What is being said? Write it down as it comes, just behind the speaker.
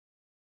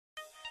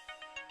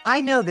I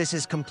know this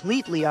is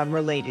completely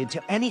unrelated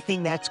to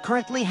anything that's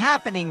currently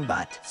happening,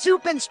 but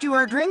soup and stew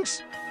are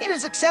drinks. It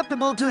is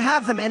acceptable to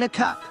have them in a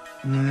cup.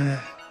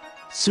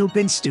 Soup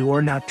and stew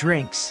are not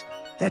drinks.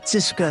 That's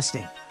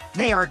disgusting.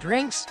 They are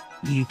drinks.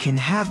 You can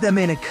have them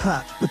in a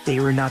cup, but they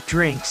are not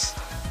drinks.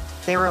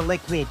 They are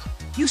liquid.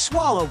 You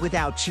swallow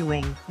without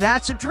chewing.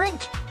 That's a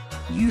drink.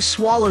 You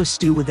swallow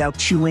stew without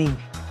chewing.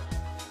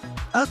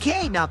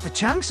 Okay, not the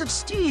chunks of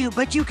stew,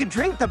 but you can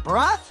drink the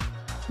broth.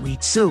 We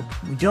eat soup.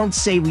 We don't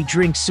say we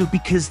drink soup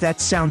because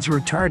that sounds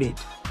retarded.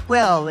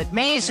 Well, it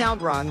may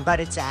sound wrong, but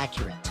it's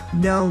accurate.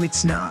 No,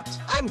 it's not.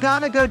 I'm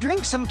gonna go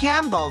drink some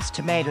Campbell's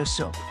tomato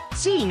soup.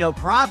 See, no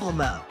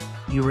problemo.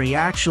 You were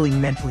actually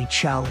mentally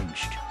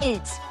challenged.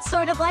 It's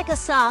sort of like a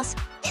sauce,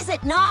 is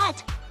it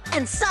not?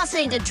 And sauce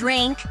ain't a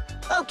drink.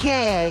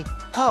 Okay,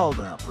 hold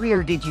up.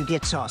 Where did you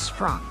get sauce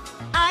from?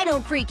 I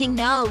don't freaking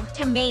know.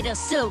 Tomato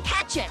soup.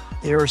 Catch it.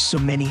 There are so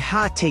many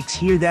hot takes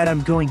here that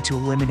I'm going to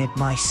eliminate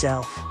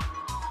myself.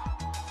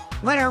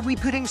 What are we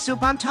putting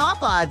soup on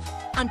top of?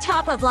 On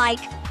top of, like,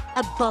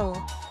 a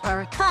bowl or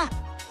a cup.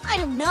 I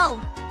don't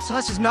know.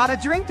 Sauce is not a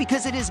drink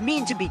because it is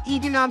meant to be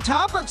eaten on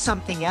top of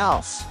something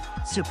else.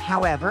 Soup,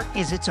 however,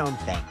 is its own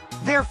thing.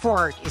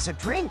 Therefore, it is a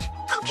drink.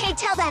 Okay,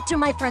 tell that to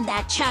my friend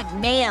that chugged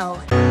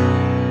mail.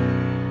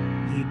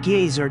 You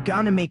gays are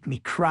gonna make me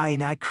cry,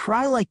 and I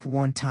cry like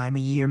 1 time a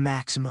year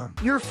maximum.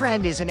 Your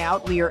friend is an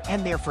outlier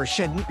and therefore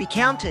shouldn't be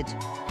counted.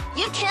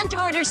 You can't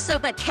order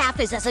soup at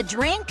cafes as a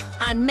drink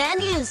on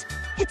menus.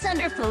 It's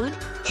under food,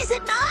 is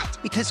it not?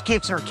 Because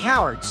cafes are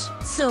cowards.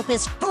 Soup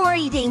is for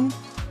eating.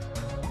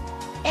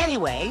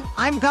 Anyway,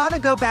 I'm gonna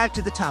go back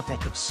to the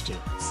topic of stew.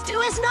 Stew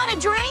is not a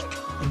drink?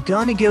 I'm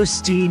gonna go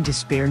stew in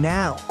despair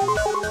now.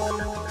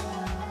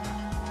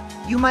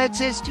 You might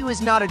say stew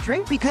is not a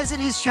drink because it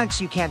is chunks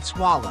you can't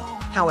swallow.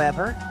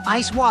 However,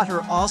 ice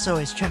water also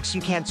is chunks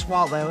you can't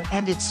swallow,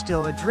 and it's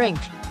still a drink.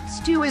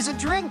 Stew is a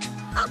drink.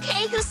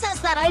 Okay, who says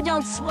that I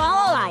don't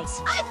swallow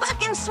ice? I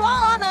fucking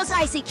swallow those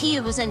icy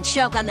cubes and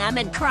choke on them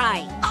and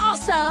cry.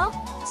 Also,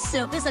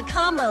 soup is a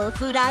combo of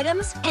food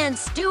items, and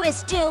stew is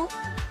stew.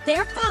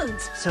 They're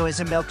foods. So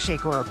is a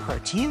milkshake or a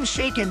protein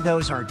shake, and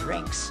those are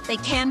drinks. They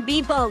can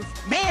be both.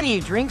 Many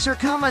drinks are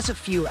come as a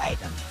few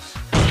items.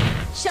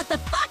 Shut the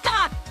fuck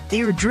up!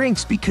 They are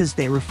drinks because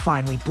they were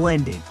finely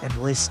blended. And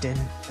listen,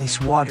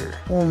 ice water.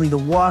 Only the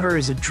water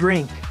is a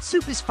drink.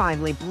 Soup is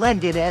finely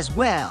blended as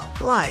well.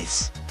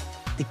 Lies.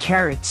 The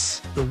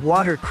carrots, the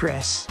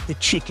watercress, the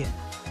chicken.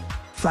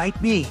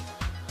 Fight me.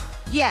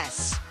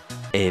 Yes.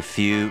 A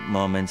few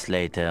moments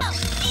later. I'm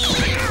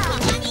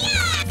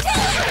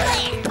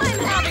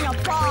having a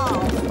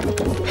ball.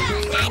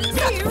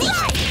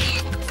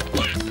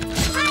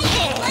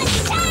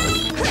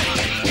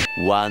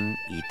 One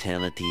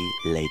eternity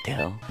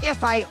later.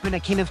 If I open a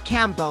can of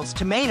Campbell's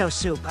tomato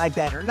soup, I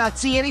better not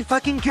see any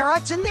fucking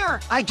carrots in there.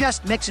 I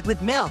just mix it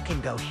with milk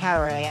and go,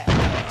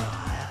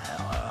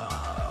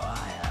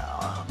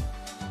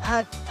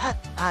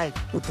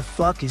 What the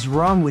fuck is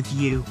wrong with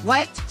you?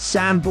 What?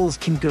 Campbell's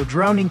can go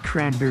drown in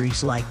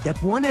cranberries like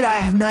that one that I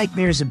have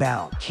nightmares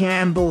about.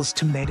 Campbell's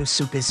tomato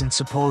soup isn't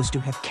supposed to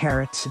have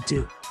carrots to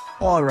do.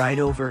 Alright,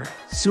 over.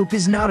 Soup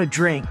is not a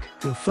drink.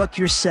 Go fuck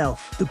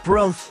yourself. The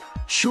broth.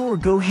 Sure,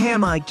 go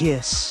ham, I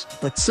guess.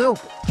 But soup,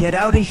 get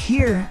out of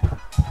here.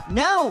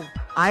 No,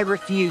 I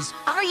refuse.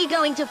 Are you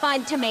going to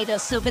find tomato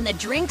soup in the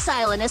drinks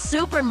aisle in a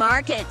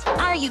supermarket?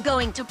 Are you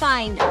going to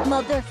find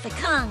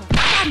motherfucking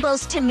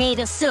Campbell's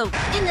tomato soup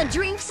in the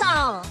drinks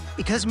aisle?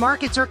 Because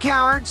markets are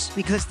cowards.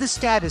 Because the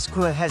status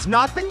quo has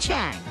not been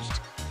changed.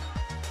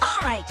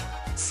 Alright,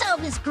 so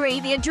is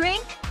gravy a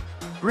drink?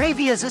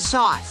 Gravy is a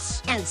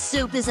sauce. And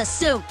soup is a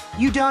soup.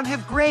 You don't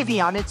have gravy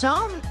on its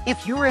own.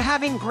 If you were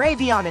having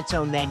gravy on its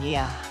own, then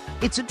yeah,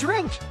 it's a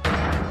drink.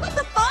 What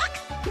the fuck?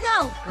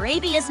 No,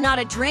 gravy is not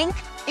a drink.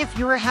 If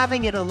you were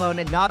having it alone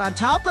and not on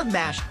top of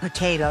mashed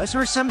potatoes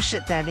or some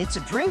shit, then it's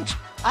a drink.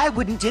 I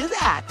wouldn't do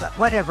that, but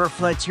whatever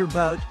floats your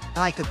boat,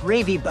 like a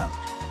gravy boat.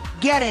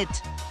 Get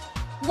it?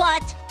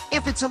 What?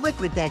 If it's a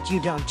liquid that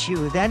you don't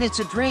chew, then it's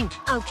a drink.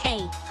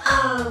 Okay.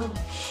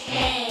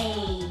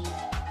 Okay.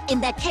 In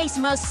that case,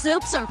 most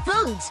soups are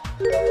foods.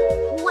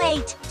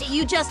 Wait, do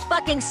you just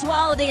fucking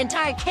swallow the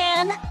entire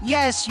can?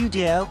 Yes, you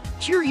do.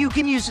 Sure, you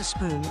can use a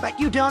spoon, but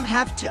you don't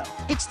have to.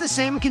 It's the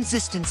same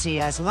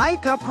consistency as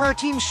like a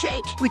protein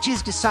shake, which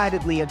is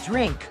decidedly a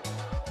drink.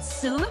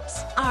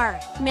 Soups are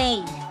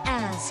made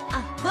as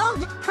a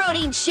food.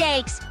 Protein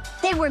shakes,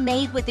 they were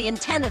made with the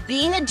intent of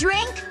being a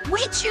drink?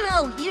 Which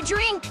you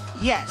drink?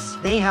 Yes,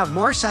 they have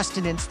more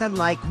sustenance than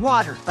like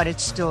water, but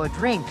it's still a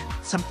drink.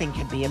 Something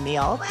can be a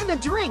meal and a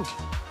drink.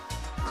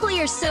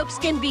 Clear soups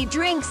can be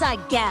drinks, I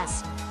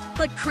guess.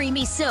 But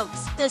creamy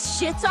soups, the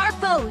shits are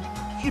food.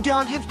 You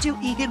don't have to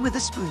eat it with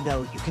a spoon,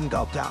 though. You can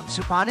gulp down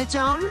soup on its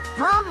own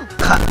from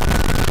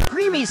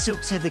creamy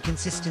soups have the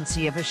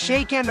consistency of a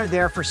shake and are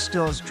therefore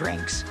still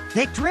drinks.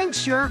 Thick drinks,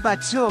 sure,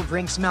 but still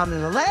drinks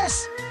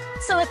nonetheless.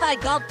 So if I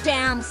gulp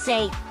down,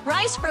 say,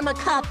 rice from a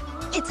cup,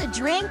 it's a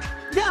drink?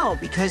 No,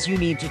 because you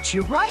need to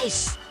chew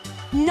rice.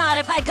 Not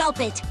if I gulp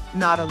it.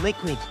 Not a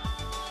liquid.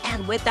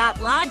 And with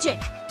that logic,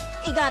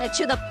 You gotta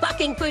chew the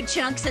fucking food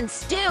chunks and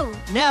stew.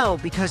 No,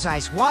 because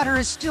ice water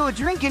is still a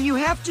drink and you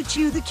have to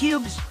chew the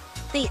cubes.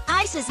 The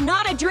ice is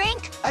not a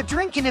drink. A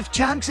drink can have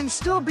chunks and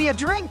still be a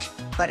drink,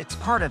 but it's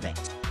part of it.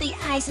 The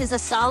ice is a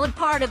solid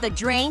part of the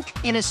drink.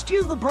 In a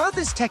stew, the broth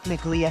is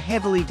technically a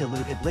heavily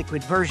diluted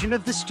liquid version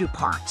of the stew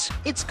parts.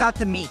 It's got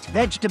the meat,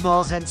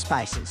 vegetables, and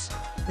spices.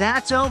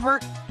 That's over.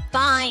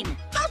 Fine.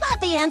 How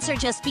about the answer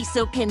just be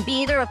soup can be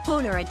either a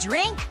food or a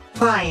drink?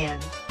 Buy-in.